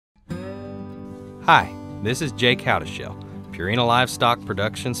Hi, this is Jake Howdeshell, Purina Livestock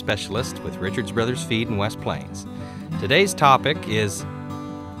Production Specialist with Richards Brothers Feed in West Plains. Today's topic is...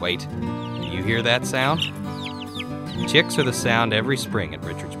 Wait, do you hear that sound? Chicks are the sound every spring at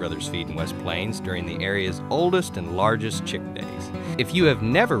Richards Brothers Feed in West Plains during the area's oldest and largest chick days. If you have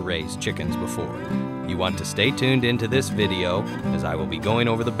never raised chickens before, you want to stay tuned into this video as I will be going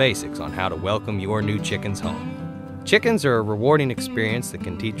over the basics on how to welcome your new chickens home. Chickens are a rewarding experience that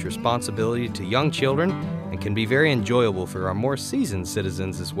can teach responsibility to young children and can be very enjoyable for our more seasoned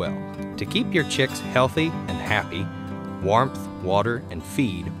citizens as well. To keep your chicks healthy and happy, warmth, water, and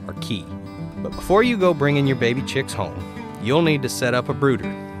feed are key. But before you go bringing your baby chicks home, you'll need to set up a brooder,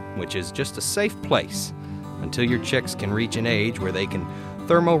 which is just a safe place until your chicks can reach an age where they can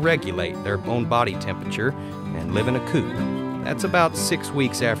thermoregulate their own body temperature and live in a coop. That's about 6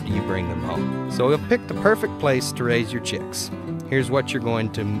 weeks after you bring them home. So you'll pick the perfect place to raise your chicks. Here's what you're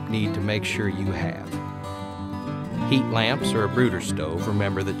going to need to make sure you have. Heat lamps or a brooder stove.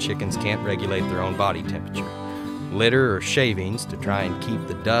 Remember that chickens can't regulate their own body temperature. Litter or shavings to try and keep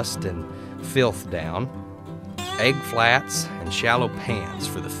the dust and filth down. Egg flats and shallow pans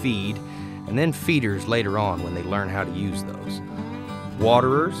for the feed, and then feeders later on when they learn how to use those.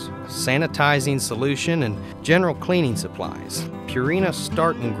 Waterers, sanitizing solution, and general cleaning supplies. Purina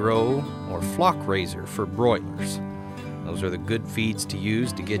Start and Grow or Flock Raiser for broilers. Those are the good feeds to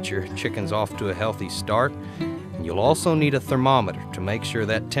use to get your chickens off to a healthy start. And you'll also need a thermometer to make sure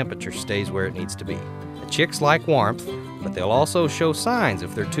that temperature stays where it needs to be. The chicks like warmth, but they'll also show signs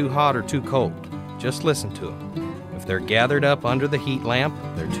if they're too hot or too cold. Just listen to them. If they're gathered up under the heat lamp,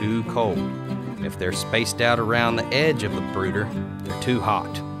 they're too cold. If they're spaced out around the edge of the brooder, they're too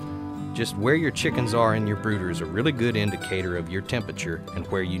hot. Just where your chickens are in your brooder is a really good indicator of your temperature and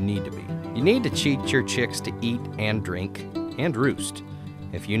where you need to be. You need to teach your chicks to eat and drink and roost.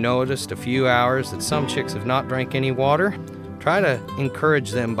 If you noticed a few hours that some chicks have not drank any water, try to encourage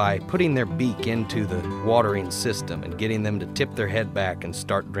them by putting their beak into the watering system and getting them to tip their head back and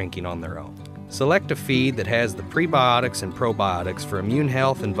start drinking on their own. Select a feed that has the prebiotics and probiotics for immune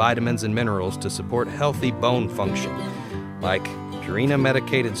health and vitamins and minerals to support healthy bone function, like Purina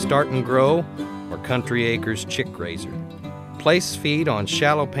Medicated Start and Grow or Country Acres Chick Raiser. Place feed on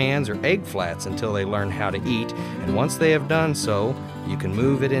shallow pans or egg flats until they learn how to eat, and once they have done so, you can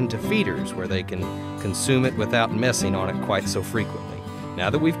move it into feeders where they can consume it without messing on it quite so frequently. Now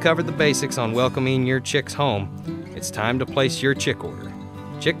that we've covered the basics on welcoming your chicks home, it's time to place your chick order.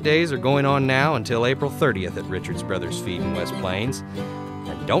 Chick days are going on now until April 30th at Richards Brothers Feed in West Plains.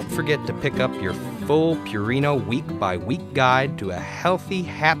 And don't forget to pick up your full Purina week-by-week guide to a healthy,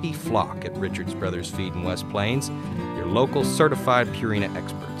 happy flock at Richards Brothers Feed in West Plains, your local certified Purina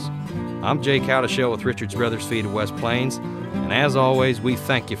experts. I'm Jake Howdeshell with Richards Brothers Feed in West Plains, and as always, we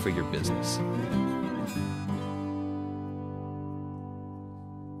thank you for your business.